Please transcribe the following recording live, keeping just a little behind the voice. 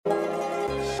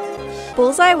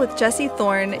Bullseye with Jesse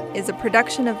Thorne is a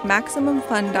production of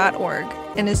MaximumFun.org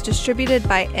and is distributed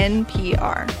by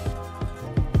NPR.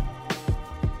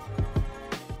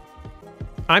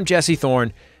 I'm Jesse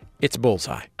Thorne. It's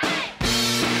Bullseye.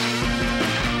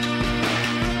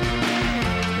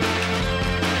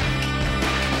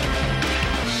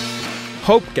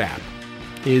 Hope Gap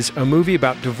is a movie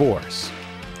about divorce.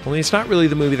 Only it's not really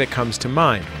the movie that comes to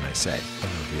mind when I say a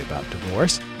movie about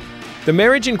divorce. The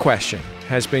marriage in question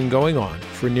has been going on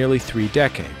for nearly 3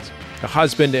 decades. The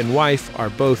husband and wife are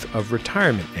both of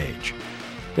retirement age.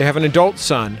 They have an adult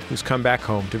son who's come back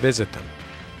home to visit them.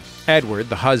 Edward,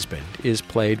 the husband, is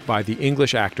played by the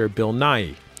English actor Bill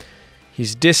Nighy.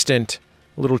 He's distant,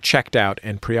 a little checked out,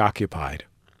 and preoccupied.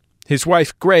 His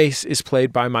wife, Grace, is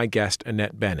played by my guest,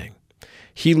 Annette Bening.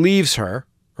 He leaves her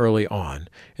early on,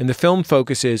 and the film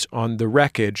focuses on the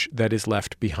wreckage that is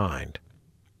left behind.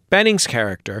 Bening's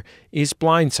character is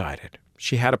blindsided.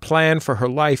 She had a plan for her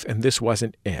life, and this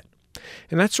wasn't it.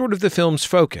 And that's sort of the film's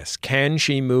focus. Can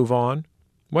she move on?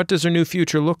 What does her new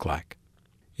future look like?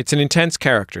 It's an intense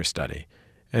character study,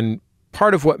 and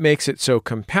part of what makes it so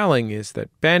compelling is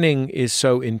that Bening is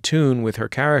so in tune with her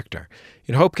character.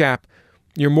 In Hope Gap,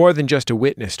 you're more than just a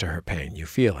witness to her pain. You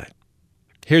feel it.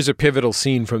 Here's a pivotal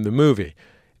scene from the movie.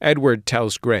 Edward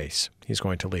tells Grace he's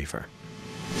going to leave her.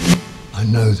 I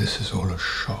know this is all a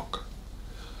shock,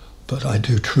 but I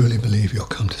do truly believe you'll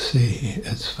come to see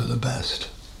it's for the best.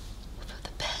 For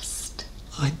the best?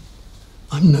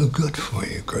 I'm no good for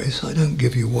you, Grace. I don't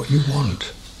give you what you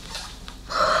want.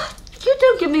 You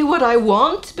don't give me what I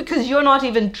want because you're not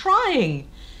even trying.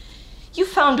 You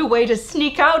found a way to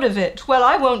sneak out of it. Well,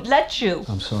 I won't let you.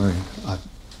 I'm sorry.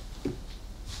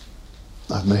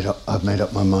 I've made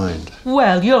up my mind.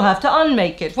 Well, you'll have to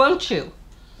unmake it, won't you?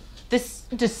 This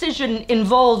decision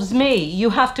involves me. You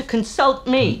have to consult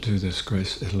me. Don't do this,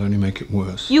 Grace. It'll only make it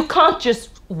worse. You can't just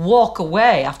walk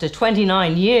away after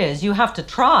 29 years. You have to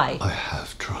try. I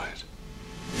have tried.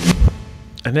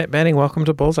 Annette Bening, welcome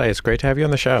to Bullseye. It's great to have you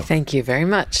on the show. Thank you very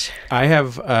much. I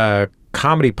have a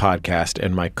comedy podcast,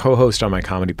 and my co-host on my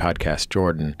comedy podcast,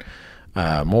 Jordan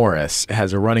Morris,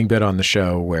 has a running bit on the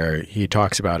show where he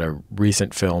talks about a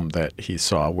recent film that he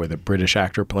saw with a British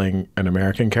actor playing an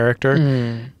American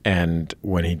character. And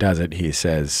when he does it, he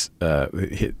says,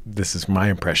 this is my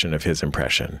impression of his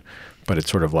impression, but it's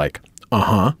sort of like,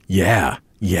 yeah,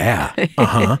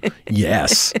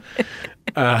 yes.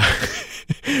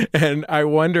 And I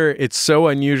wonder, it's so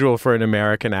unusual for an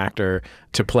American actor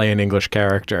to play an English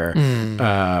character,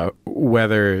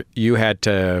 whether you had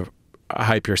to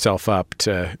hype yourself up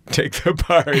to take the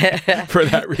part for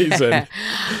that reason.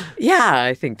 Yeah,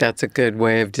 I think that's a good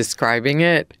way of describing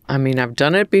it. I mean, I've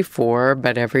done it before,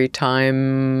 but every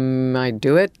time I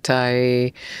do it,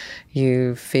 I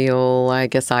feel I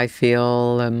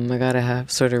gotta have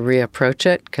sort of reapproach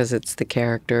it because it's the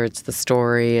character, it's the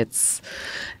story, it's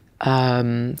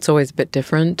always a bit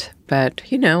different. But,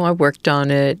 I worked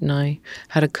on it, and I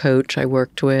had a coach I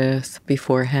worked with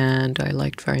beforehand I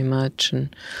liked very much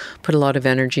and put a lot of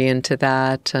energy into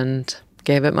that and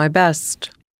gave it my best.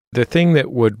 The thing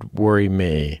that would worry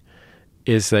me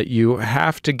is that you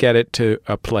have to get it to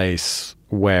a place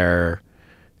where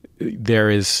there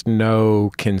is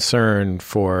no concern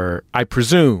for, I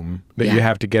presume that you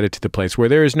have to get it to the place where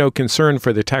there is no concern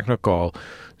for the technical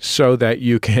so that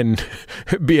you can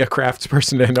be a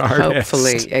craftsperson and artist.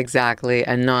 Hopefully, exactly,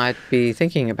 and not be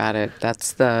thinking about it.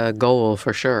 That's the goal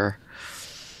for sure.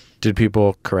 Did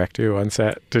people correct you on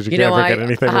set? Did you ever get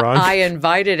anything wrong? I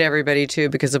invited everybody to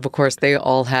because, of course, they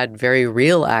all had very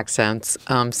real accents.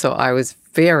 So I was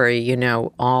very,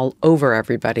 all over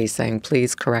everybody saying,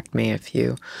 please correct me if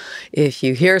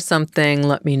you hear something,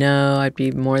 let me know. I'd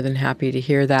be more than happy to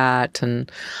hear that.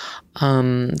 And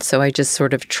so I just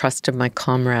sort of trusted my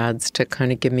comrades to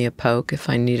kind of give me a poke if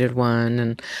I needed one.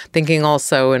 And thinking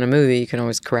also in a movie, you can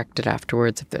always correct it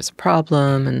afterwards if there's a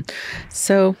problem. And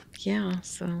so... yeah,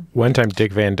 so... One time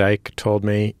Dick Van Dyke told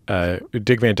me,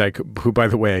 Dick Van Dyke, who, by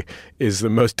the way, is the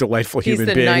most delightful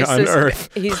human being on earth.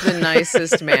 He's the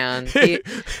nicest man. He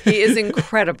is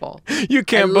incredible. You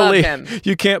can't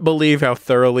believe how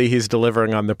thoroughly he's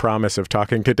delivering on the promise of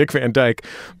talking to Dick Van Dyke.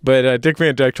 But Dick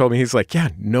Van Dyke told me, he's like, yeah,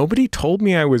 nobody told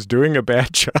me I was doing a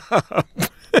bad job.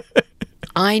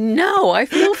 I know. I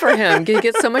feel for him. He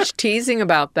gets so much teasing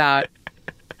about that.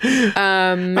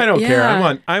 I don't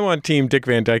care. I'm on Team Dick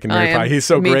Van Dyke and Mary Pie. He's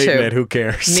so great in it. Who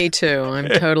cares? Me too. I'm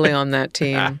totally on that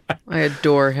team. I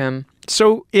adore him.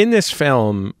 So in this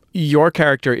film, your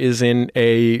character is in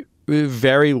a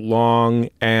very long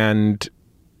and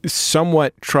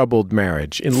somewhat troubled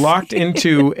marriage, and locked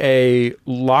into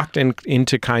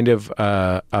kind of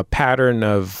a pattern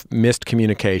of missed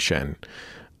communication,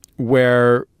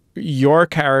 where your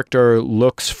character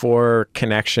looks for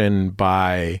connection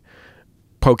by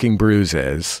poking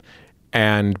bruises,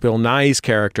 and Bill Nighy's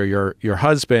character, your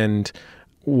husband,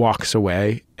 walks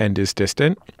away and is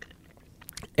distant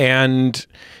and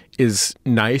is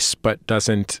nice but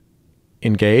doesn't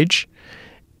engage.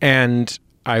 And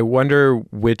I wonder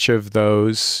which of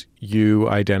those you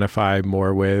identify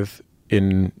more with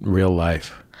in real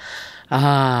life.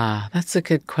 That's a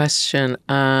good question.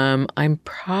 I'm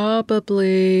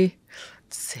probably,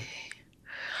 let's see.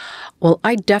 Well,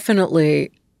 I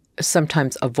definitely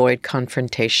sometimes avoid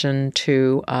confrontation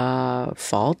to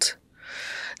fault.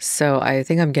 So I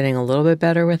think I'm getting a little bit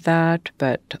better with that.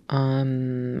 But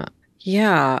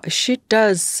yeah, she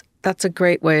does. That's a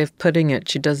great way of putting it.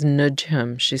 She does nudge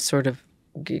him. She's sort of,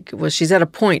 well, she's at a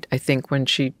point, I think, when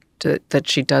that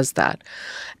she does that.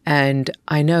 And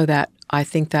I know that I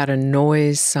think that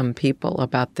annoys some people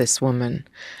about this woman.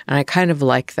 And I kind of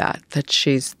like that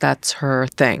that's her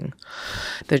thing,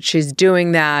 that she's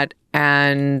doing that,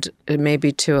 and it may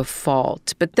be to a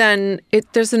fault. But then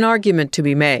there's an argument to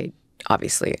be made.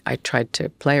 Obviously, I tried to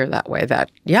play her that way.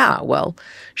 That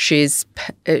she's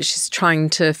trying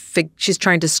to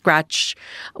scratch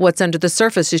what's under the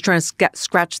surface. She's trying to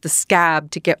scratch the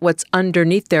scab to get what's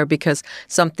underneath there, because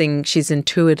she's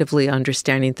intuitively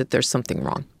understanding that there's something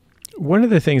wrong. One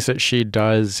of the things that she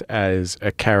does as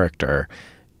a character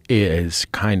is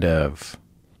kind of,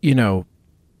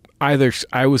 either,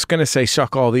 I was going to say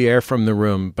suck all the air from the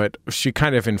room, but she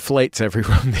kind of inflates every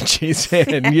room that she's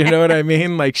in. You know what I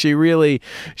mean? Like she really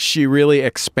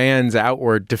expands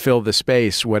outward to fill the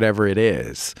space, whatever it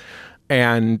is.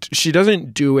 And she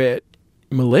doesn't do it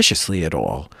maliciously at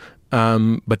all.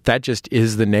 But that just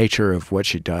is the nature of what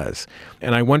she does.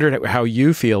 And I wondered how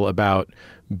you feel about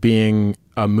being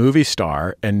a movie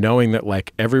star and knowing that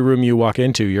like every room you walk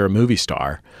into, you're a movie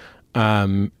star.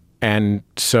 And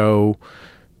so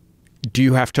do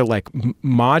you have to like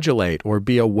modulate or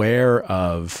be aware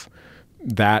of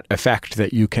that effect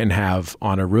that you can have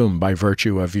on a room by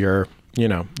virtue of your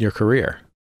career?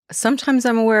 Sometimes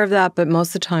I'm aware of that, but most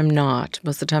of the time not.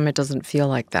 Most of the time it doesn't feel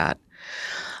like that.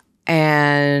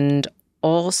 And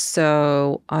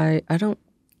also I don't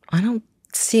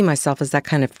see myself as that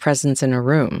kind of presence in a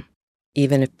room,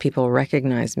 even if people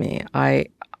recognize me. I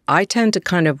tend to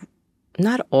kind of,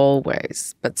 not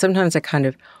always, but sometimes I kind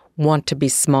of want to be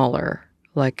smaller.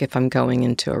 Like if I'm going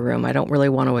into a room, I don't really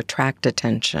want to attract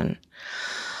attention.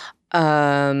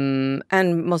 And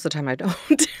most of the time I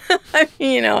don't. I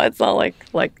mean, it's not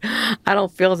like I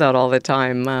don't feel that all the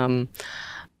time.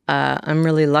 I'm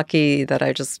really lucky that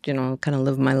I just, kind of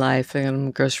live my life. I'm in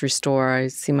a grocery store. I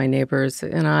see my neighbors,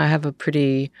 and I have a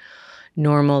pretty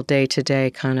normal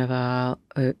day-to-day kind of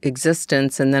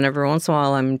existence. And then every once in a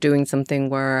while, I'm doing something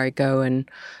where I go and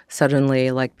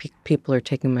suddenly, like, people are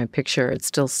taking my picture. It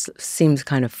still seems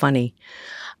kind of funny.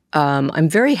 I'm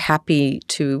very happy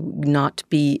to not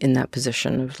be in that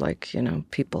position of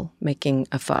people making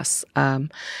a fuss. And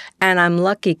I'm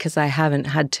lucky because I haven't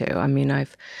had to. I mean,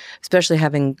 especially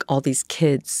having all these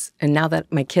kids, and now that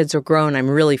my kids are grown, I'm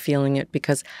really feeling it,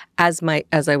 because as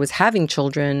I was having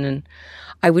children, and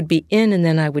I would be in and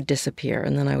then I would disappear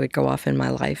and then I would go off in my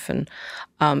life. And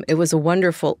it was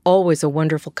always a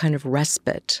wonderful kind of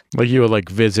respite. Like you would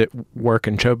visit work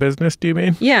and show business, do you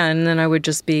mean? Yeah, and then I would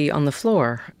just be on the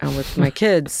floor with my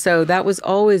kids. So that was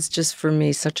always just for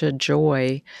me such a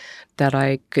joy that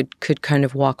I could kind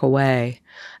of walk away.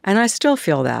 And I still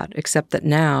feel that, except that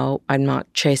now I'm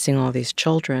not chasing all these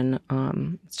children.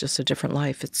 It's just a different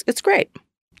life. It's great.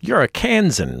 You're a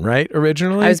Kansan, right,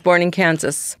 originally? I was born in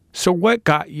Kansas. So what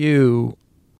got you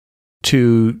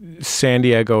to San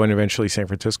Diego and eventually San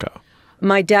Francisco?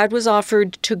 My dad was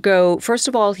offered to go. First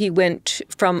of all, he went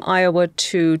from Iowa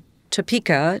to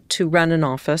Topeka to run an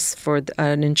office for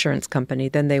an insurance company.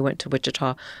 Then they went to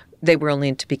Wichita. They were only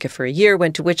in Topeka for a year,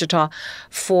 went to Wichita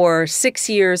for 6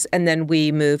 years, and then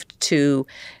we moved to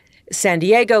San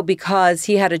Diego because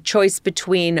he had a choice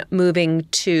between moving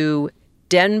to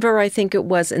Denver, I think it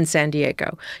was, and San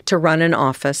Diego to run an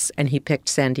office, and he picked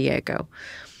San Diego.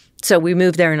 So we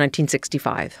moved there in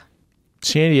 1965.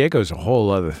 San Diego's a whole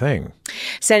other thing.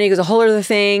 San Diego's a whole other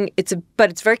thing. But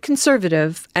it's very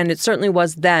conservative, and it certainly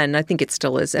was then. I think it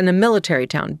still is. And a military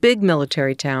town, big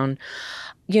military town.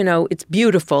 It's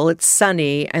beautiful, it's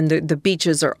sunny, and the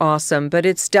beaches are awesome, but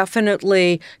it's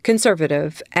definitely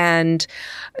conservative. And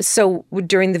so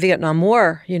during the Vietnam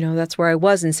War, that's where I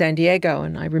was in San Diego.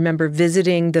 And I remember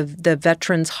visiting the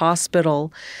Veterans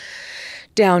Hospital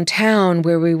downtown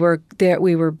where we were there.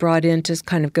 We were brought in to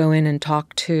kind of go in and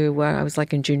talk to, I was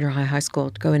like in junior high school,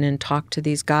 to go in and talk to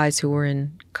these guys who were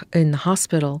in the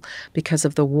hospital because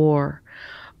of the war.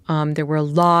 There were a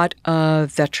lot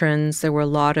of veterans. There were a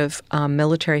lot of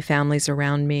military families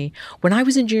around me. When I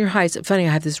was in junior high, it's funny,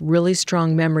 I have this really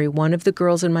strong memory. One of the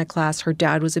girls in my class, her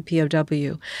dad was a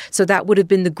POW. So that would have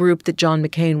been the group that John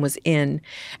McCain was in.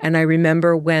 And I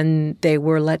remember when they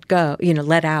were let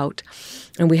out,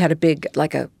 and we had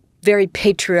a very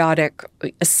patriotic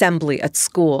assembly at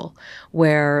school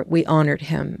where we honored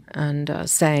him and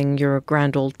sang "Your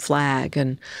Grand Old Flag."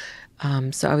 And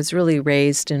so I was really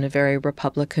raised in a very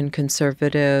Republican,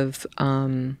 conservative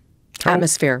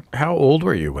atmosphere. How old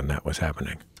were you when that was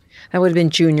happening? That would have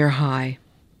been junior high.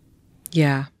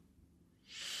 Yeah.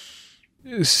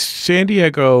 San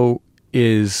Diego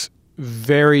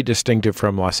very distinctive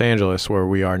from Los Angeles, where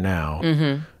we are now.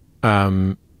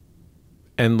 Mm-hmm.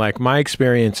 And like my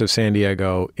experience of San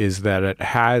Diego is that it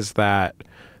has that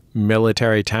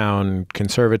military town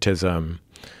conservatism.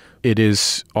 It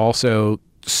is also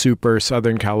super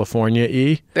Southern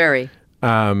California-y. Very.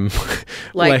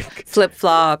 Like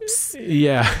flip-flops,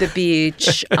 yeah, the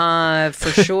beach,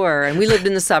 for sure. And we lived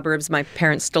in the suburbs. My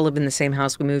parents still live in the same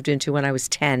house we moved into when I was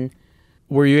 10.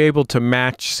 Were you able to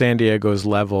match San Diego's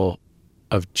level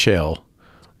of chill?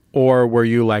 Or were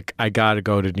you like, I got to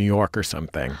go to New York or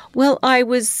something? Well, I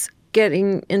was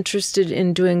getting interested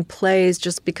in doing plays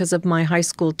just because of my high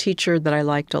school teacher that I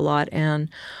liked a lot, Ann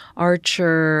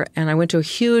Archer, and I went to a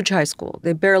huge high school.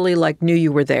 They barely knew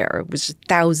you were there. It was just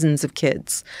thousands of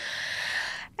kids.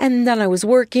 And then I was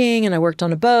working, and I worked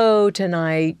on a boat, and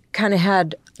I kind of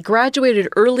had graduated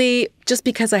early just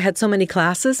because I had so many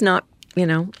classes, not,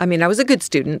 I was a good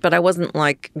student, but I wasn't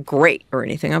great or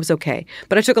anything. I was okay.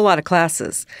 But I took a lot of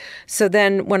classes. So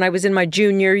then when I was in my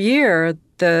junior year,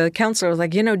 the counselor was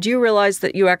like, do you realize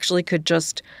that you actually could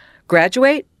just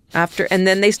graduate after? And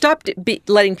then they stopped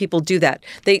letting people do that.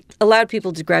 They allowed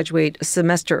people to graduate a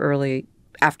semester early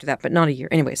after that, but not a year.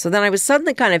 Anyway, so then I was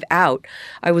suddenly kind of out.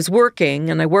 I was working,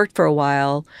 and I worked for a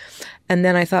while. And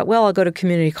then I thought, well, I'll go to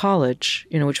community college,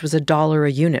 which was $1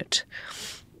 a unit.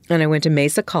 And I went to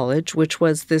Mesa College, which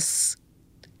was this,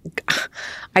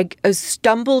 I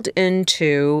stumbled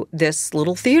into this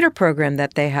little theater program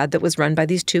that they had that was run by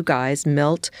these two guys,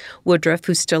 Milt Woodruff,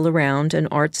 who's still around, and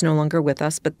Art's no longer with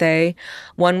us, but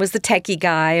one was the techie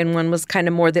guy and one was kind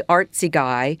of more the artsy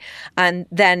guy. And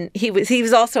then he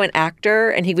was also an actor,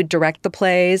 and he would direct the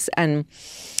plays,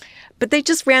 but they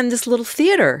just ran this little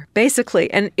theater, basically,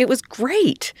 and it was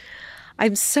great.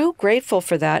 I'm so grateful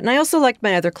for that. And I also liked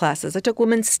my other classes. I took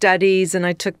women's studies and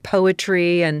I took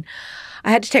poetry, and I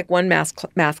had to take one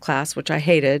math class, which I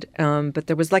hated. But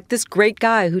there was this great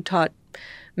guy who taught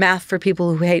math for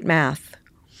people who hate math.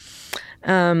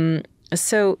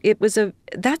 So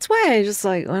that's why I just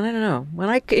I don't know. When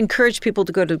I encourage people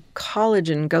to go to college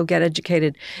and go get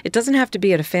educated, it doesn't have to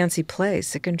be at a fancy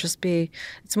place. It can just be,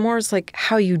 it's more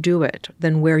how you do it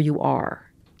than where you are.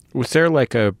 Was there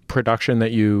a production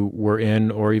that you were in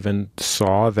or even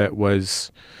saw that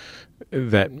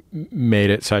made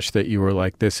it such that you were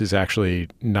like, this is actually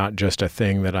not just a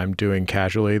thing that I'm doing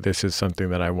casually. This is something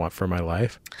that I want for my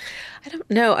life? I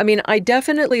don't know. I mean, I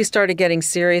definitely started getting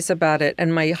serious about it.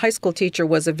 And my high school teacher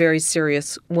was a very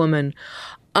serious woman.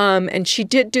 And she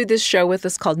did do this show with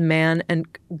us called Man and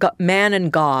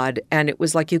God. And it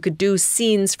was you could do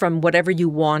scenes from whatever you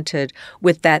wanted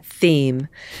with that theme.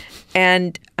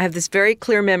 And I have this very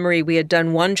clear memory. We had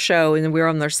done one show, and we were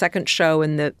on our second show,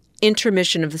 and the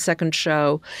intermission of the second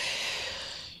show,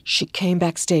 she came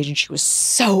backstage, and she was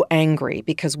so angry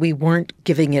because we weren't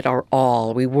giving it our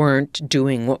all. We weren't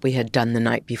doing what we had done the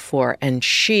night before. And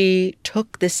she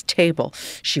took this table.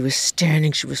 She was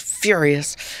standing. She was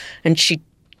furious. And she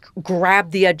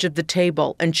grabbed the edge of the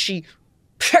table, and she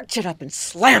picked it up and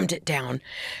slammed it down.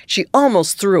 She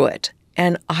almost threw it.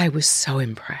 And I was so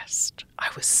impressed. I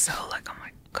was so oh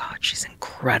my God, she's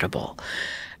incredible.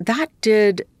 That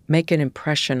did make an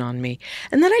impression on me.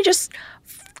 And then I just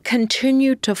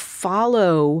continued to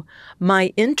follow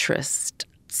my interest.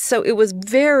 So it was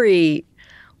very,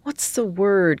 what's the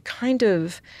word? I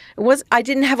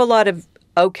didn't have a lot of,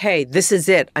 okay, this is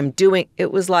it. I'm doing,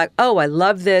 it was oh, I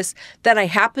love this. Then I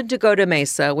happened to go to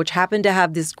Mesa, which happened to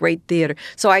have this great theater.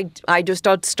 So I just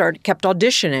kept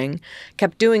auditioning,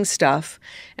 kept doing stuff.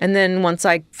 And then once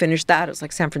I finished that, it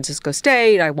was San Francisco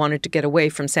State. I wanted to get away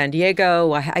from San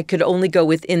Diego. I could only go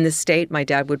within the state. My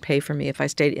dad would pay for me if I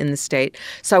stayed in the state.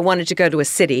 So I wanted to go to a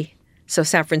city. So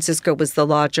San Francisco was the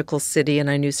logical city, and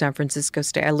I knew San Francisco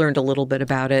State. I learned a little bit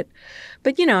about it.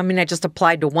 But, I just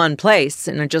applied to one place,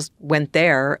 and I just went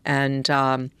there. And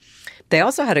They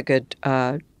also had a good,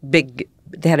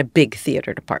 they had a big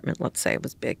theater department, let's say. It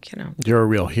was big, you know. You're a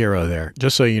real hero there.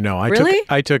 Just so you know,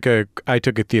 I took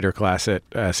a theater class at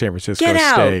San Francisco Get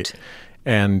State. out.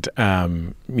 And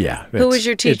who was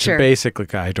your teacher? It's basically,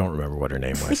 I don't remember what her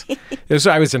name was.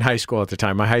 I was in high school at the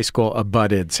time. My high school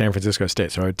abutted San Francisco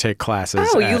State, so I would take classes.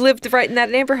 Oh, you lived right in that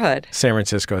neighborhood. San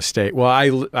Francisco State. Well,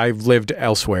 I've lived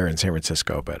elsewhere in San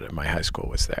Francisco, but my high school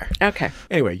was there. Okay.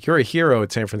 Anyway, you're a hero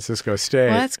at San Francisco State.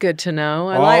 Well, that's good to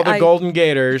know. All the Golden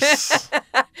Gators.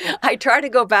 I try to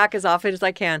go back as often as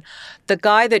I can. The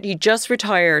guy that he just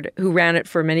retired, who ran it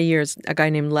for many years, a guy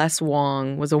named Les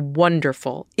Wong, is a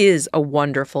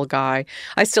wonderful guy.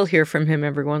 I still hear from him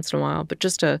every once in a while, but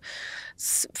just a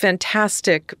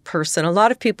fantastic person. A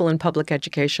lot of people in public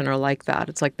education are like that.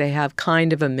 It's like they have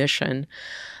kind of a mission.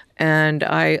 And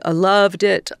I loved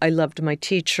it. I loved my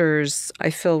teachers.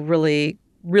 I feel really,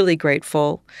 really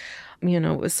grateful. You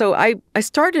know, so I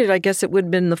started, I guess it would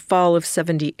have been the fall of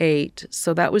 78.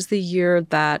 So that was the year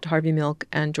that Harvey Milk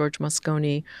and George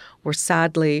Moscone were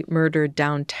sadly murdered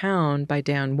downtown by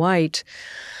Dan White.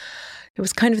 It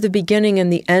was kind of the beginning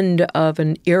and the end of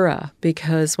an era,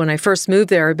 because when I first moved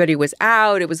there, everybody was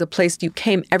out. It was a place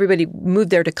everybody moved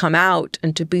there to come out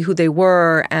and to be who they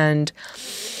were. And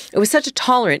it was such a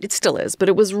tolerant, it still is, but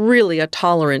it was really a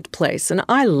tolerant place. And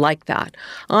I like that.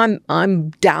 I'm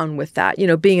down with that, you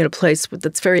know, being in a place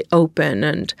that's very open.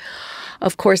 And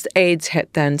of course, AIDS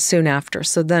hit then soon after.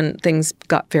 So then things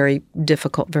got very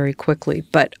difficult very quickly.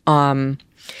 But,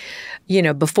 you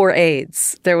know, before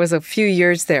AIDS, there was a few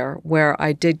years there where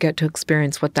I did get to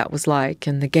experience what that was like.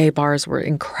 And the gay bars were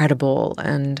incredible.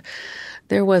 And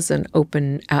there was an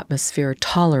open atmosphere,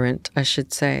 tolerant, I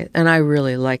should say. And I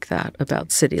really like that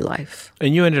about city life.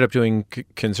 And you ended up doing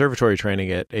conservatory training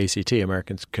at ACT,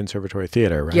 American Conservatory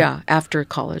Theater, right? Yeah, after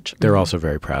college. They're also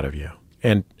very proud of you.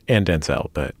 And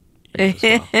Denzel, but you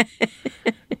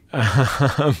as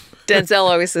well. Denzel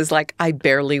always says, like, I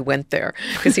barely went there,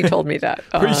 because he told me that.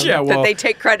 That they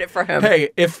take credit for him.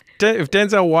 Hey, if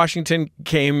Denzel Washington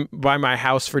came by my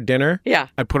house for dinner, yeah,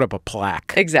 I'd put up a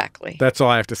plaque. Exactly. That's all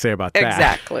I have to say about that.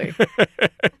 Exactly.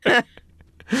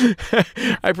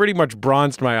 I pretty much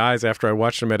bronzed my eyes after I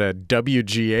watched him at a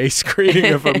WGA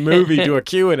screening of a movie do a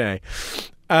Q&A.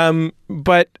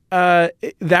 But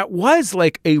that was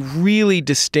like a really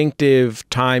distinctive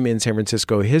time in San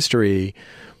Francisco history.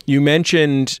 You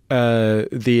mentioned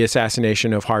the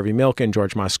assassination of Harvey Milk and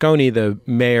George Moscone, the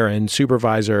mayor and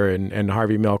supervisor, and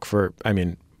Harvey Milk,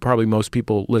 probably most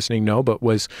people listening know, but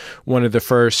was one of the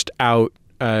first out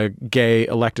gay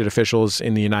elected officials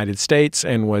in the United States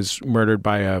and was murdered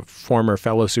by a former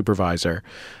fellow supervisor.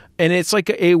 And it's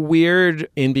like a weird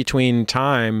in-between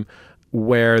time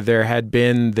where there had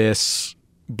been this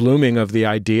blooming of the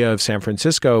idea of San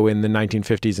Francisco in the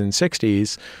 1950s and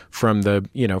 60s from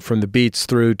the Beats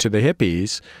through to the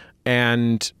hippies.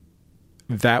 And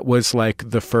that was like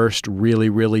the first really,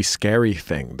 really scary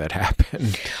thing that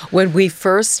happened. When we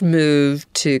first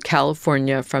moved to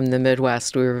California from the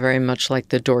Midwest, we were very much like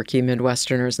the dorky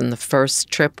Midwesterners. And the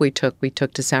first trip we took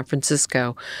to San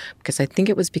Francisco, because I think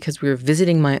it was because we were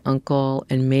visiting my uncle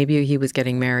and maybe he was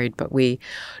getting married, but we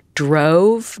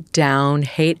drove down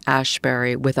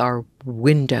Haight-Ashbury with our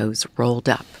windows rolled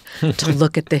up to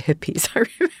look at the hippies. I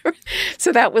remember.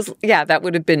 So that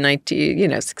would have been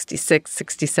 66,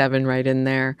 67, right in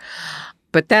there.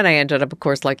 But then I ended up, of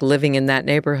course, like living in that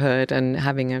neighborhood and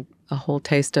having a whole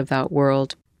taste of that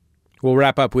world. We'll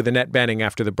wrap up with Annette Bening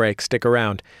after the break. Stick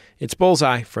around. It's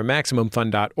Bullseye from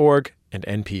MaximumFun.org and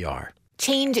NPR.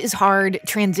 Change is hard.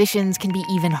 Transitions can be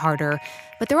even harder.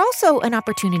 But they're also an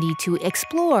opportunity to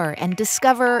explore and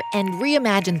discover and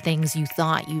reimagine things you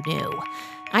thought you knew.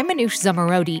 I'm Manoush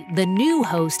Zomorodi, the new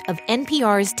host of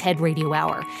NPR's TED Radio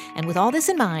Hour. And with all this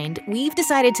in mind, we've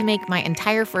decided to make my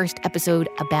entire first episode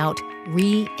about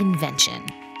reinvention.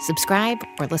 Subscribe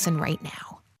or listen right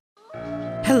now.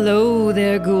 Hello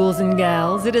there, ghouls and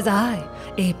gals. It is I,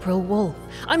 April Wolf.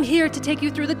 I'm here to take you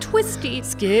through the twisty,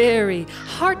 scary,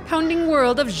 heart-pounding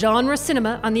world of genre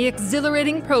cinema on the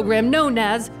exhilarating program known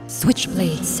as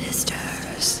Switchblade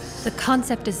Sisters. The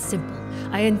concept is simple.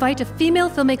 I invite a female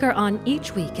filmmaker on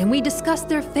each week, and we discuss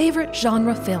their favorite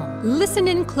genre film. Listen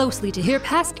in closely to hear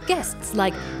past guests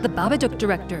like the Babadook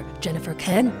director, Jennifer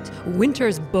Kent,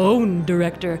 Winter's Bone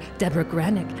director, Deborah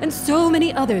Granick, and so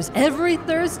many others every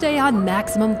Thursday on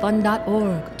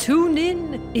MaximumFun.org. Tune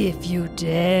in if you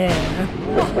dare.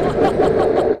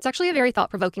 It's actually a very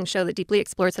thought-provoking show that deeply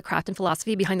explores the craft and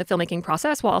philosophy behind the filmmaking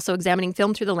process while also examining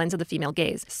film through the lens of the female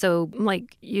gaze. So,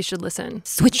 you should listen.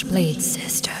 Switchblade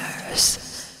Sisters.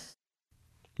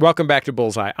 Welcome back to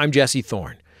Bullseye. I'm Jesse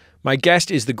Thorne. My guest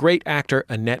is the great actor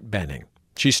Annette Bening.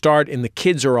 She starred in The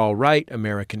Kids Are All Right,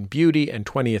 American Beauty, and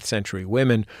 20th Century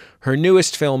Women. Her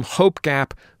newest film, Hope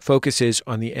Gap, focuses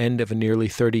on the end of a nearly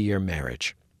 30-year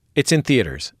marriage. It's in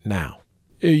theaters now.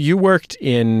 You worked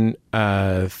in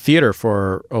theater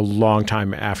for a long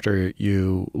time after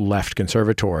you left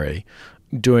conservatory,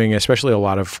 doing especially a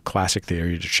lot of classic theater.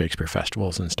 You did Shakespeare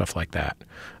festivals and stuff like that.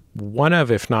 One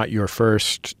of, if not your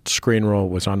first screen role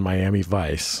was on Miami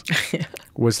Vice.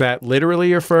 Was that literally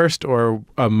your first or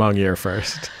among your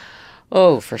first?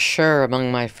 Oh, for sure,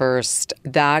 among my first.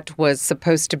 That was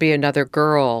supposed to be another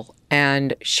girl,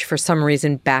 and she, for some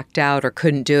reason, backed out or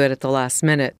couldn't do it at the last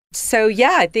minute. So,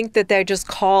 yeah, I think that they just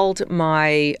called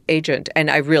my agent, and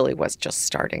I really was just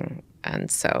starting. And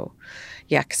so,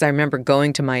 yeah, because I remember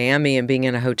going to Miami and being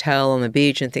in a hotel on the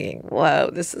beach and thinking, whoa,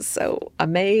 this is so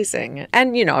amazing.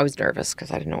 And, you know, I was nervous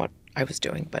because I didn't know what I was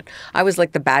doing, but I was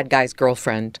like the bad guy's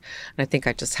girlfriend. And I think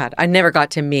I never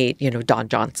got to meet, you know, Don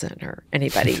Johnson or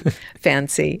anybody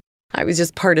fancy. I was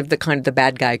just part of the kind of the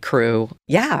bad guy crew.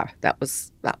 Yeah, that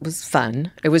was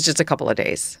fun. It was just a couple of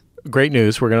days. Great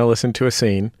news. We're going to listen to a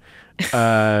scene.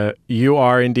 You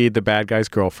are indeed the bad guy's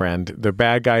girlfriend. The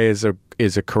bad guy is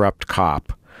a corrupt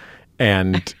cop.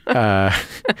 And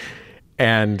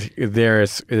and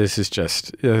this is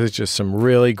just some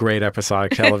really great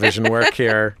episodic television work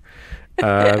here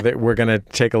that we're going to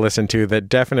take a listen to that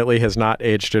definitely has not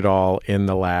aged at all in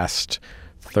the last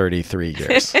 33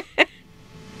 years.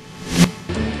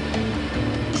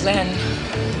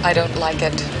 Glenn, I don't like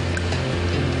it.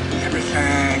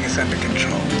 Everything is under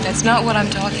control. That's not what I'm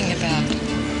talking about.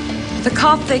 The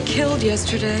cop they killed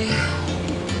yesterday.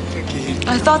 Vicky.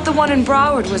 I thought the one in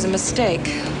Broward was a mistake,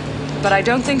 but I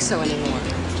don't think so anymore.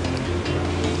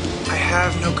 I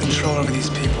have no control over these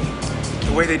people.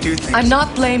 The way they do things. I'm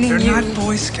not blaming you. They're not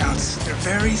Boy Scouts. They're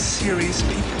very serious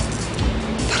people.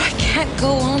 But I can't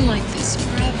go on like this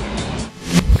forever.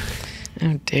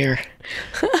 Oh, dear.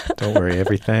 Don't worry,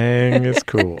 everything is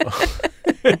cool.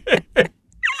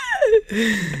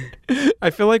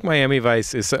 I feel like Miami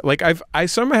Vice is like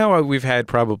we've had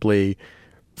probably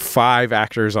 5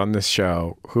 actors on this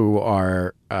show who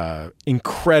are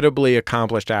incredibly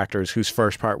accomplished actors whose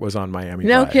first part was on Miami Vice.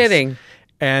 No kidding.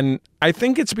 And I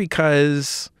think it's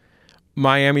because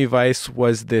Miami Vice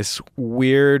was this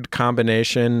weird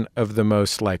combination of the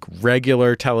most like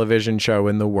regular television show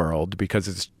in the world, because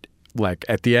it's like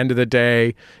at the end of the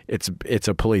day, it's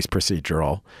a police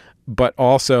procedural, but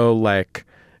also like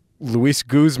Luis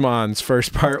Guzman's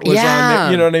first part was on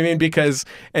there. You know what I mean?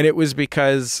 It was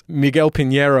because Miguel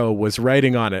Pinheiro was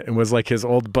writing on it and was like his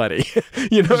old buddy.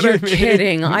 You know what I mean? You're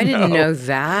kidding. I didn't know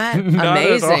that.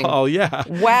 Amazing. Not at all, yeah.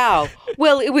 Wow.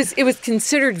 Well, it was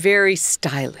considered very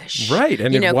stylish. Right,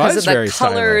 and it was because of the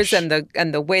colors stylish.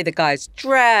 and the way the guys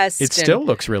dressed. It still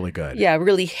looks really good. Yeah,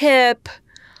 really hip.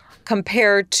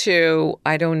 Compared to,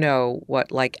 I don't know,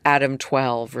 what, like Adam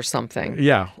 12 or something.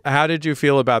 Yeah. How did you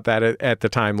feel about that at the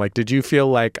time? Like, did you feel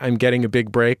like I'm getting a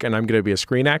big break and I'm going to be a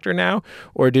screen actor now?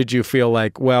 Or did you feel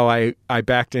like, well, I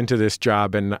backed into this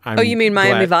job and I'm Oh, you mean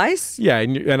Miami Vice? Yeah,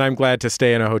 and I'm glad to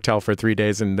stay in a hotel for 3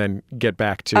 days and then get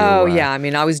back to yeah. I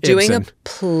mean, I was doing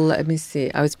Ibsen. let me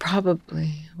see. I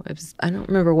don't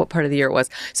remember what part of the year it was.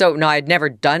 So, no, I'd never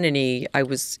done any. I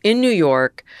was in New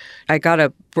York. I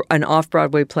got an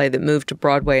off-Broadway play that moved to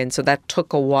Broadway, and so that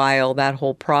took a while, that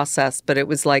whole process. But it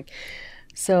was like,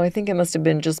 so I think it must have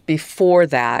been just before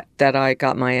that I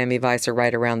got Miami Vice, or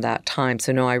right around that time.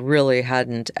 So, no, I really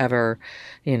hadn't ever,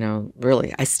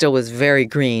 really. I still was very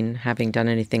green, having done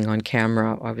anything on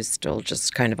camera. I was still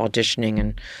just kind of auditioning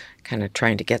and kind of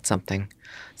trying to get something.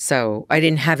 So I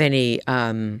didn't have any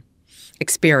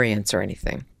experience or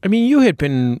anything. I mean, you had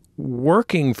been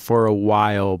working for a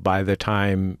while by the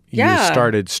time you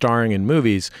started starring in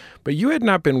movies, but you had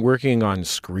not been working on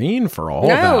screen for all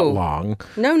that long.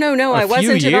 No. I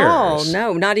wasn't at all.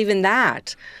 No, not even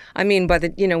that. I mean,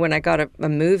 when I got a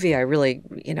movie, I really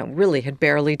had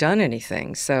barely done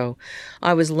anything. So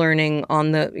I was learning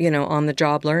on the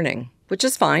job learning, which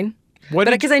is fine.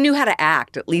 Because I knew how to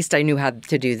act. At least I knew how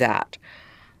to do that.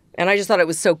 And I just thought it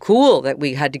was so cool that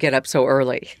we had to get up so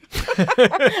early.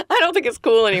 I don't think it's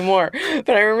cool anymore. But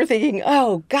I remember thinking,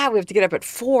 oh, God, we have to get up at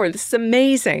 4. This is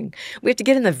amazing. We have to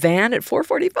get in the van at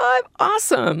 4:45.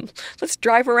 Awesome. Let's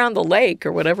drive around the lake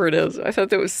or whatever it is. I thought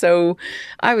that was so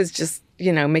 – I was just,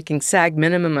 making SAG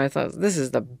minimum. I thought, this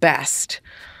is the best.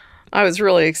 I was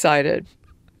really excited.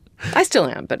 I still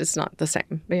am, but it's not the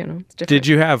same. It's different. Did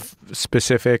you have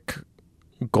specific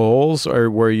goals,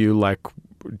 or were you like –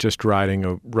 just riding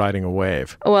a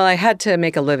wave? Well, I had to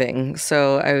make a living,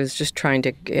 so I was just trying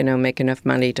to, make enough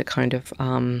money to kind of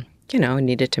I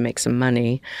needed to make some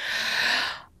money.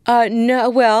 No,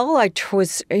 well, I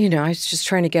was just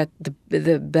trying to get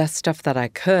the best stuff that I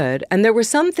could. And there were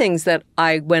some things that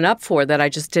I went up for that I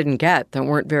just didn't get that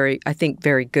weren't very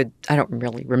good. I don't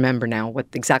really remember now what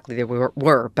exactly they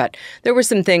were, but there were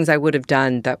some things I would have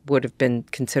done that would have been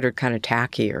considered kind of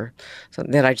tacky or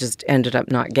something that I just ended up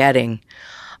not getting.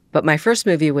 But my first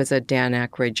movie was a Dan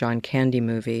Aykroyd, John Candy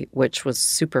movie, which was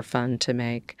super fun to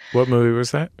make. What movie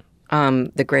was that?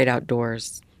 The Great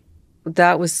Outdoors.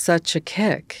 That was such a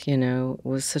kick, It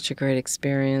was such a great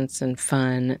experience and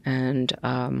fun and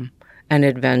an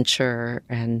adventure,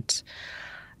 and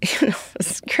it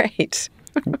was great.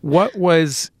 What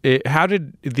was it? How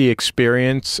did the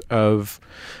experience of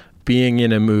being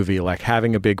in a movie, like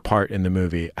having a big part in the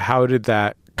movie, how did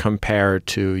that compare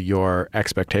to your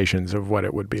expectations of what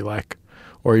it would be like,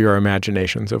 or your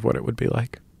imaginations of what it would be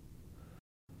like?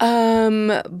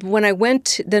 When I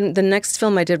went, then the next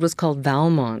film I did was called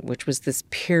Valmont, which was this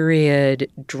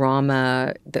period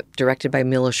drama directed by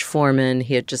Milos Forman.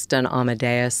 He had just done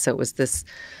Amadeus, so it was this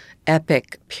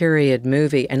epic period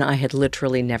movie, and I had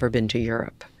literally never been to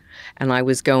Europe. And I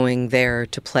was going there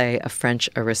to play a French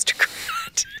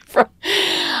aristocrat.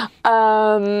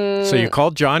 So you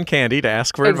called John Candy to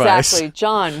ask for advice. Exactly.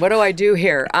 John, what do I do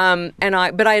here? But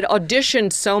I had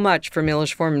auditioned so much for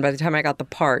Milos Forman by the time I got the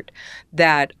part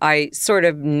that I sort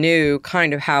of knew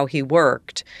kind of how he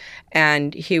worked.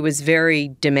 And he was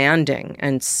very demanding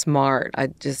and smart. I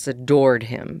just adored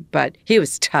him. But he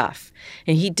was tough.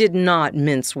 And he did not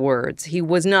mince words. He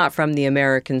was not from the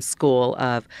American school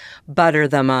of butter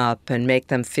them up and make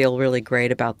them feel really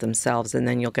great about themselves, and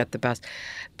then you'll get the best.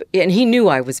 And he knew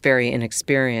I was very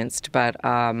inexperienced. But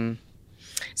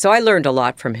so I learned a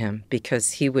lot from him,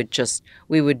 because we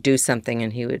would do something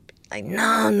and he would be like,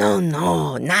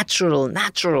 no,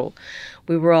 natural.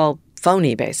 We were all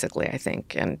phony, basically, I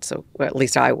think. And so, well, at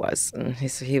least I was. And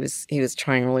he was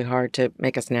trying really hard to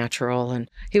make us natural. And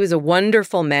he was a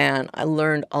wonderful man. I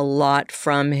learned a lot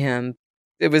from him.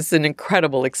 It was an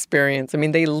incredible experience. I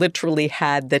mean, they literally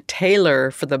had the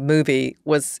tailor for the movie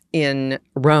was in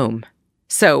Rome.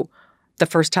 So the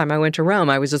first time I went to Rome,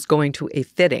 I was just going to a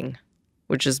fitting,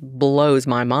 which just blows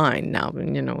my mind now.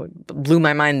 It blew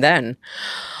my mind then.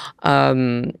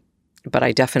 But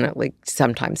I definitely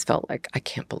sometimes felt like, I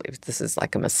can't believe this is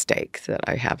like a mistake that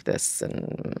I have this.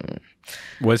 And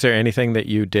was there anything that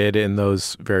you did in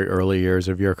those very early years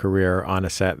of your career on a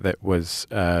set that was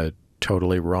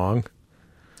totally wrong?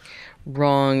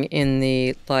 Wrong in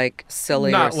the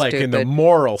silly Not or like stupid. In the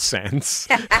moral sense.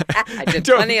 I did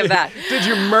plenty of that. Did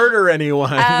you murder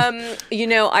anyone?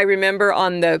 I remember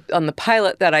on the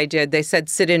pilot that I did, they said,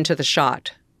 sit into the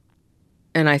shot.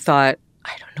 And I thought,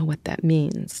 I don't know what that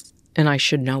means. And I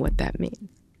should know what that means.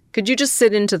 Could you just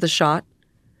sit into the shot?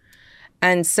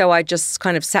 And so I just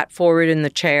kind of sat forward in the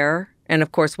chair. And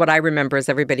of course, what I remember is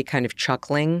everybody kind of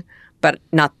chuckling, but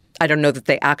I don't know that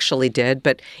they actually did.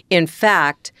 But in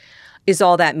fact,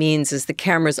 all that means is the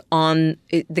camera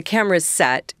is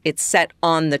set, it's set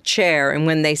on the chair. And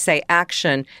when they say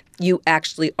action, you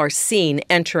actually are seen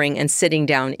entering and sitting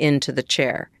down into the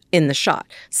chair. In the shot,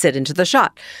 sit into the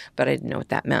shot. But I didn't know what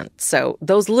that meant. So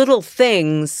those little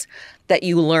things that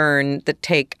you learn that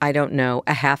take, I don't know,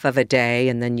 a half of a day,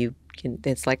 and then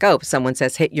it's like, oh, someone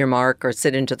says hit your mark or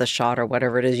sit into the shot or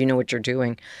whatever it is, you know what you're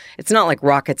doing. It's not like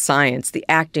rocket science. The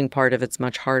acting part of it's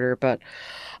much harder, but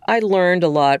I learned a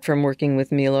lot from working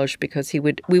with Milos, because we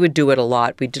would do it a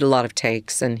lot. We did a lot of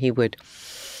takes, and he would,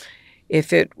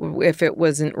 if it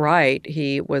wasn't right,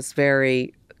 he was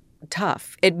very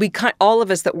tough. All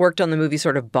of us that worked on the movie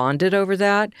sort of bonded over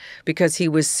that, because he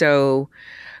was so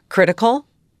critical.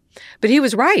 But he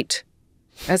was right.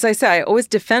 As I say, I always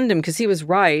defend him because he was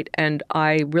right, and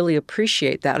I really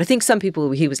appreciate that. I think some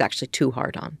people he was actually too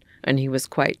hard on, and he was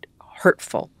quite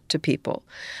hurtful to people.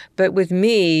 But with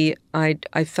me, I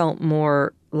felt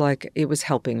more like it was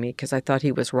helping me, because I thought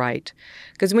he was right.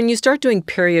 Because when you start doing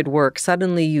period work,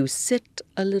 suddenly you sit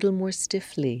a little more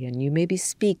stiffly and you maybe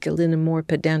speak in a more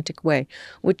pedantic way,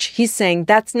 which he's saying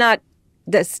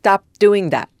stop doing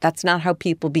that. That's not how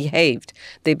people behaved.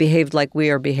 They behaved like we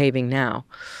are behaving now.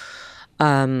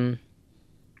 And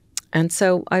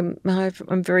so I'm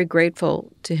very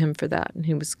grateful to him for that. And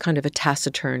he was kind of a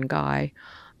taciturn guy,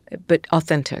 but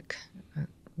authentic,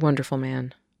 wonderful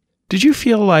man. Did you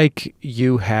feel like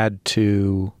you had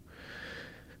to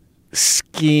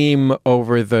scheme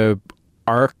over the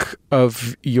arc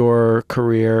of your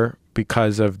career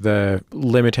because of the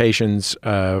limitations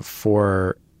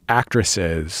for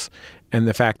actresses, and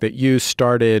the fact that you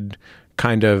started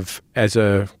kind of as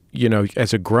a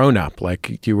grown-up,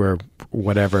 like you were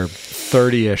whatever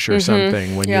 30ish or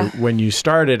something when you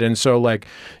started, and so like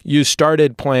you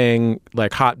started playing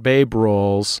like hot babe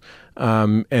roles,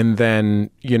 and then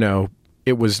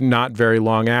it was not very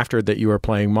long after that you were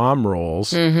playing mom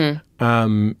roles.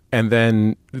 And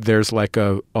then there's like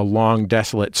a long,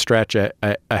 desolate stretch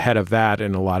ahead of that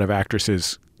in a lot of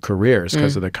actresses' careers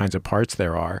because of the kinds of parts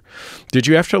there are. Did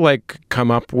you have to like come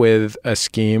up with a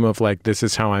scheme of like, this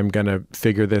is how I'm going to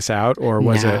figure this out? Or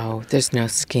was it? No, there's no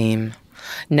scheme.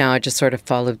 No, I just sort of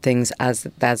followed things as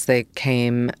they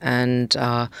came. And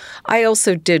I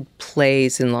also did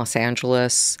plays in Los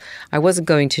Angeles. I wasn't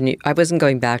going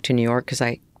back to New York because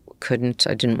I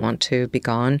didn't want to be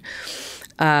gone.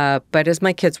 But as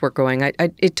my kids were going,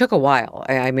 it took a while.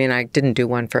 I mean, I didn't do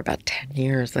one for about 10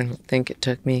 years, I think it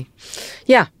took me.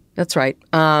 Yeah, that's right.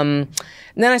 And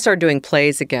then I started doing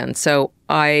plays again. So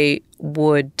I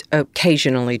would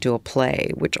occasionally do a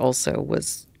play, which also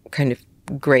was kind of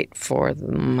great for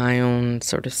my own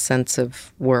sort of sense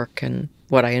of work and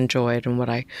what I enjoyed and what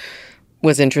I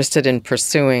was interested in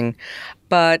pursuing.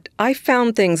 But I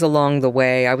found things along the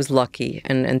way. I was lucky,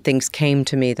 and things came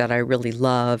to me that I really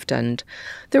loved. And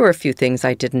there were a few things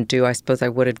I didn't do. I suppose I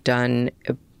would have done,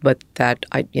 but that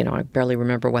I barely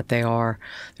remember what they are.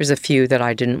 There's a few that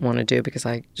I didn't want to do because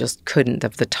I just couldn't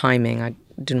of the timing. I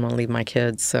didn't want to leave my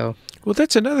kids. So, well,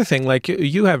 that's another thing. Like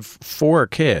you have 4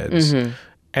 kids,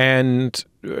 and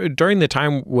during the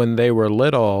time when they were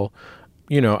little,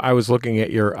 I was looking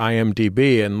at your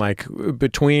IMDb, and like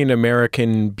between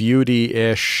American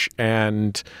Beauty-ish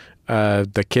and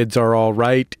The Kids Are All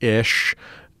Right-ish,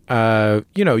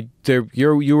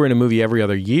 you were in a movie every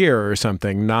other year or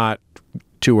something, not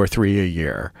 2 or 3 a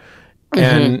year.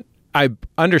 And I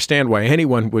understand why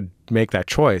anyone would make that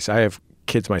choice. I have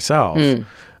kids myself,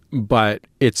 but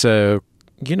it's a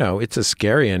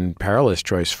scary and perilous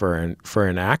choice for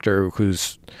an actor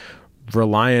who's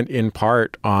reliant in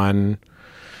part on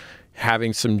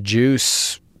having some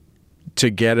juice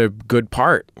to get a good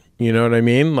part. You know what I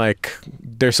mean? Like,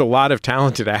 there's a lot of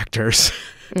talented actors.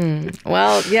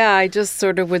 Well, yeah, I just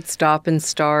sort of would stop and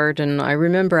start. And I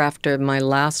remember after my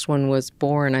last one was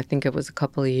born, I think it was a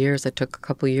couple of years, I took a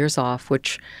couple of years off,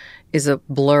 which is a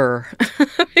blur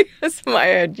because I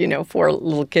had, 4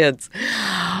 little kids.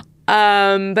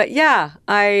 But yeah,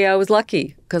 I was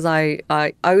lucky because I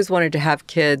always wanted to have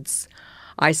kids.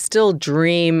 I still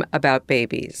dream about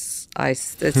babies.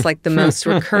 It's like the most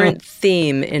recurrent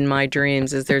theme in my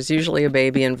dreams is there's usually a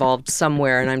baby involved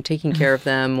somewhere and I'm taking care of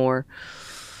them or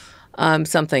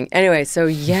something. Anyway, so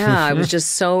yeah, I was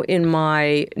just so in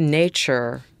my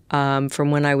nature.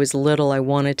 From when I was little, I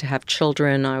wanted to have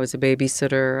children. I was a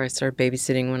babysitter. I started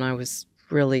babysitting when I was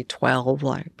really 12,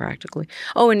 like practically.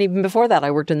 Oh, and even before that,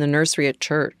 I worked in the nursery at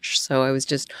church. So I was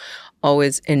just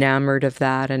always enamored of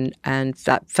that, and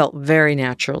that felt very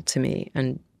natural to me.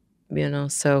 And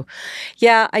so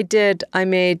yeah, I did. I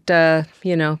made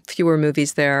fewer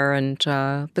movies there, and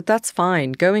but that's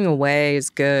fine. Going away is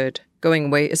good. Going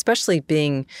away, especially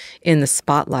being in the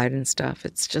spotlight and stuff.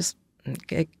 It's just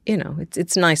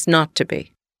it's nice not to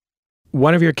be.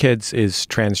 One of your kids is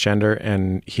transgender,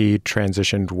 and he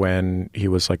transitioned when he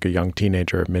was like a young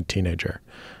teenager, mid-teenager.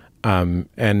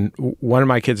 And one of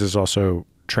my kids is also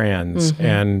trans.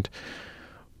 And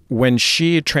when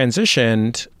she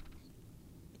transitioned,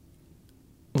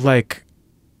 like,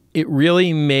 it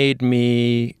really made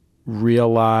me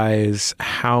realize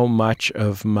how much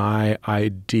of my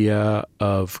idea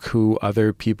of who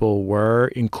other people were,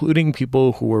 including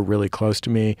people who were really close to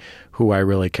me, who I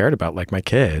really cared about, like my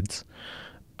kids,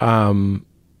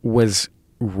 was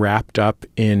wrapped up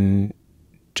in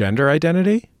gender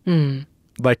identity.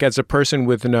 Like, as a person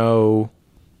with no,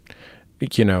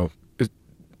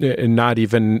 not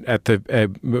even at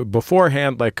the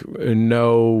beforehand, like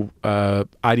no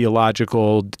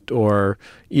ideological or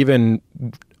even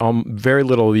very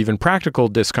little even practical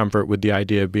discomfort with the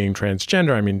idea of being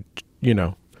transgender. I mean,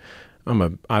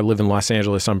 I live in Los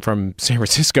Angeles. I'm from San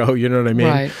Francisco. You know what I mean?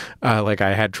 Right. Like,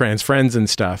 I had trans friends and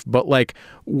stuff. But like,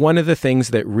 one of the things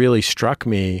that really struck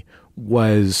me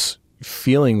was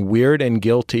feeling weird and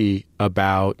guilty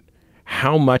about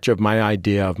how much of my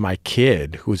idea of my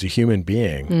kid, who was a human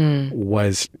being,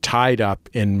 was tied up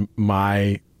in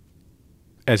my,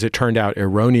 as it turned out,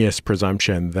 erroneous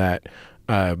presumption that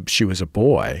she was a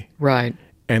boy. Right.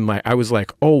 And like, I was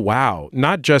like, oh, wow,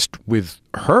 not just with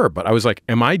her, but I was like,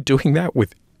 am I doing that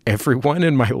with everyone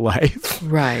in my life?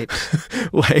 Right.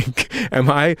 Like,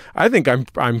 I think I'm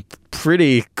a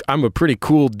pretty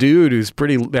cool dude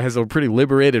that has a pretty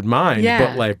liberated mind,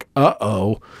 but like,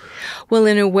 uh-oh. Well,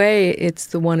 in a way,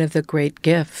 it's one of the great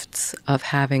gifts of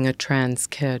having a trans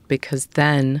kid, because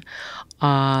then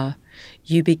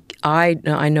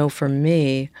I know for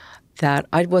me that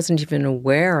I wasn't even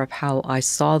aware of how I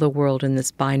saw the world in this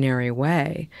binary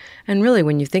way. And really,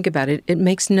 when you think about it, it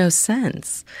makes no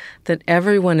sense that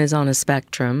everyone is on a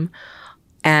spectrum,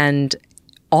 and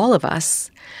all of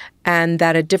us, and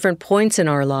that at different points in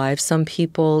our lives, some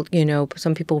people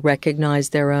recognize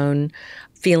their own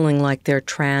feeling like they're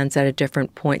trans at a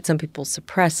different point. Some people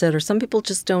suppress it, or some people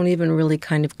just don't even really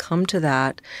kind of come to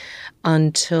that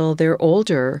until they're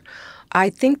older. I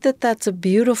think that that's a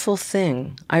beautiful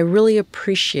thing. I really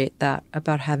appreciate that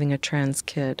about having a trans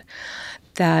kid,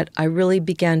 that I really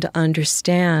began to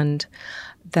understand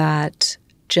that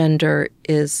gender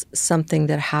is something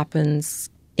that happens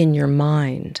in your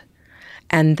mind,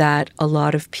 and that a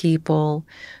lot of people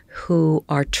who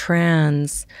are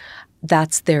trans,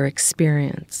 that's their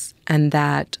experience, and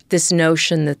that this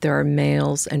notion that there are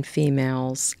males and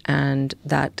females, and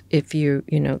that if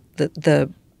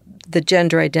the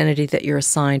gender identity that you're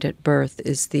assigned at birth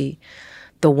is the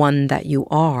one that you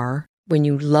are. When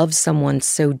you love someone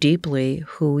so deeply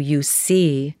who you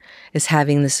see is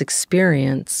having this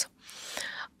experience,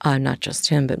 not just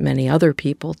him, but many other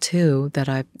people too that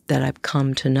I've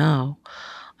come to know,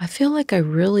 I feel like I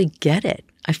really get it.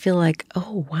 I feel like,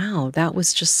 oh wow, that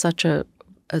was just such a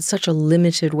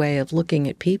limited way of looking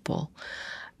at people.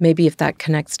 Maybe if that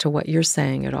connects to what you're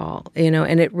saying at all,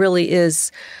 and it really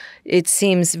is. It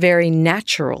seems very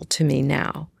natural to me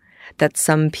now that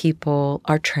some people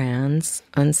are trans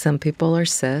and some people are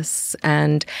cis,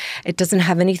 and it doesn't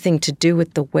have anything to do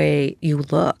with the way you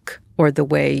look or the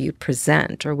way you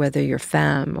present, or whether you're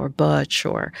femme or butch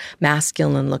or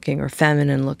masculine looking or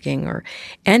feminine looking or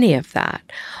any of that,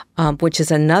 which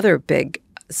is another big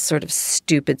sort of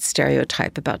stupid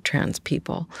stereotype about trans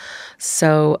people.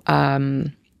 So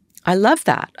I love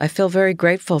that. I feel very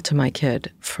grateful to my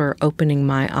kid for opening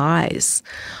my eyes.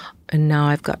 And now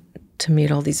I've got to meet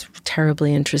all these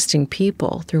terribly interesting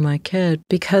people through my kid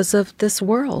because of this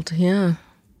world. Yeah.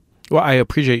 Well, I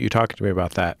appreciate you talking to me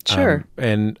about that. Sure.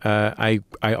 And I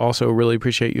also really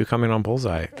appreciate you coming on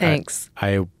Bullseye. Thanks.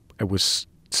 I was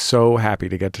so happy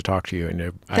to get to talk to you,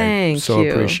 and I so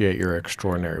appreciate your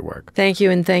extraordinary work. Thank you,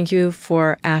 and thank you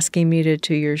for asking me to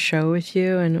do your show with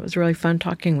you, and it was really fun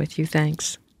talking with you.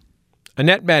 Thanks.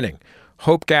 Annette Bening,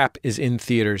 Hope Gap is in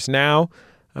theaters now.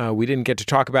 We didn't get to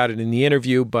talk about it in the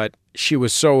interview, but she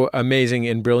was so amazing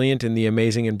and brilliant in the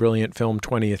amazing and brilliant film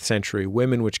 20th Century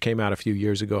Women, which came out a few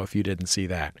years ago, if you didn't see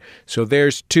that. So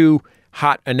there's 2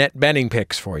 hot Annette Bening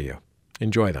picks for you.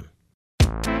 Enjoy them.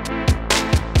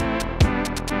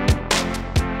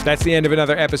 That's the end of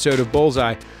another episode of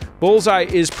Bullseye. Bullseye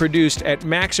is produced at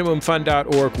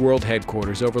MaximumFun.org World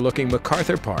Headquarters overlooking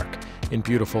MacArthur Park in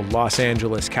beautiful Los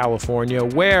Angeles, California,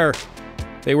 where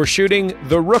they were shooting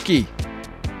The Rookie,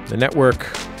 the network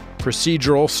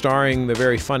procedural starring the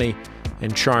very funny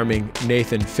and charming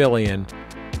Nathan Fillion.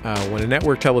 When a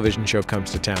network television show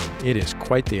comes to town, it is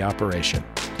quite the operation.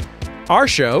 Our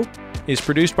show is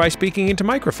produced by Speaking Into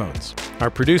Microphones. Our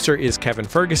producer is Kevin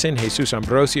Ferguson. Jesus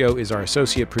Ambrosio is our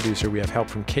associate producer. We have help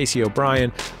from Casey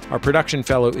O'Brien. Our production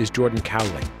fellow is Jordan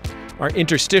Cowley. Our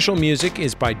interstitial music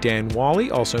is by Dan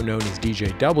Wally, also known as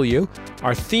DJ W.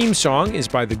 Our theme song is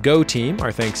by the Go Team.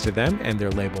 Our thanks to them and their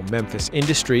label Memphis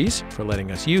Industries for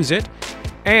letting us use it.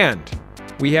 And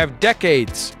we have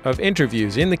decades of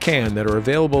interviews in the can that are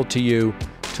available to you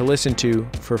to listen to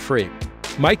for free.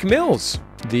 Mike Mills,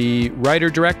 the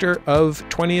writer-director of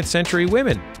 20th Century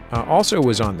Women, also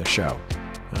was on the show.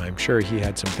 I'm sure he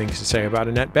had some things to say about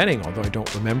Annette Bening, although I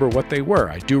don't remember what they were.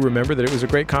 I do remember that it was a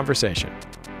great conversation.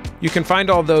 You can find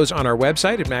all those on our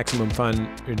website at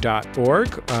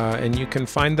MaximumFun.org, and you can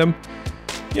find them,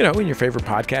 in your favorite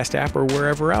podcast app or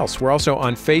wherever else. We're also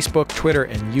on Facebook, Twitter,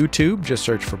 and YouTube. Just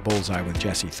search for Bullseye with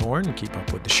Jesse Thorne and keep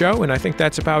up with the show, and I think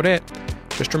that's about it.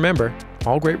 Just remember,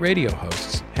 all great radio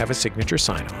hosts have a signature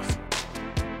sign-off.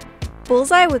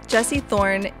 Bullseye with Jesse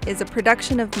Thorne is a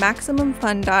production of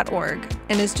MaximumFun.org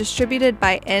and is distributed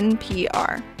by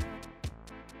NPR.